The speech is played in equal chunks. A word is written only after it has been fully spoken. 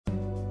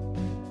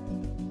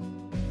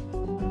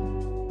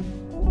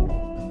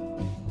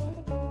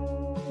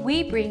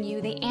we bring you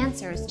the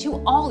answers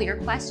to all your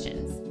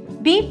questions.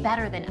 Be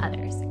better than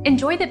others.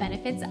 Enjoy the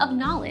benefits of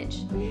knowledge.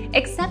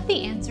 Accept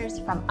the answers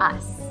from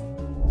us.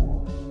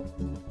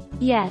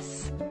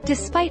 Yes.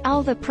 Despite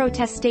all the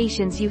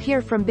protestations you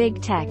hear from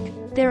big tech,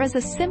 there is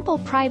a simple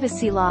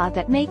privacy law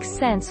that makes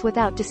sense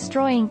without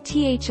destroying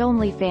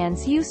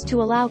OnlyFans used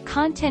to allow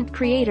content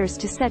creators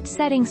to set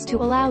settings to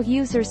allow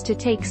users to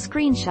take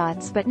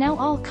screenshots, but now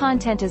all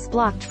content is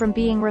blocked from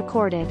being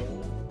recorded.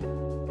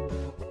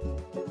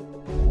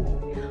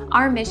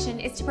 Our mission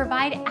is to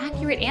provide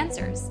accurate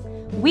answers.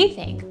 We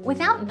think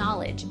without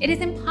knowledge, it is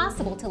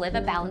impossible to live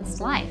a balanced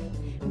life.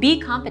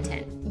 Be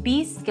competent,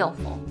 be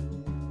skillful.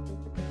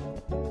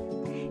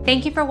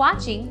 Thank you for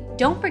watching.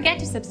 Don't forget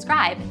to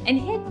subscribe and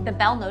hit the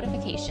bell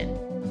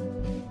notification.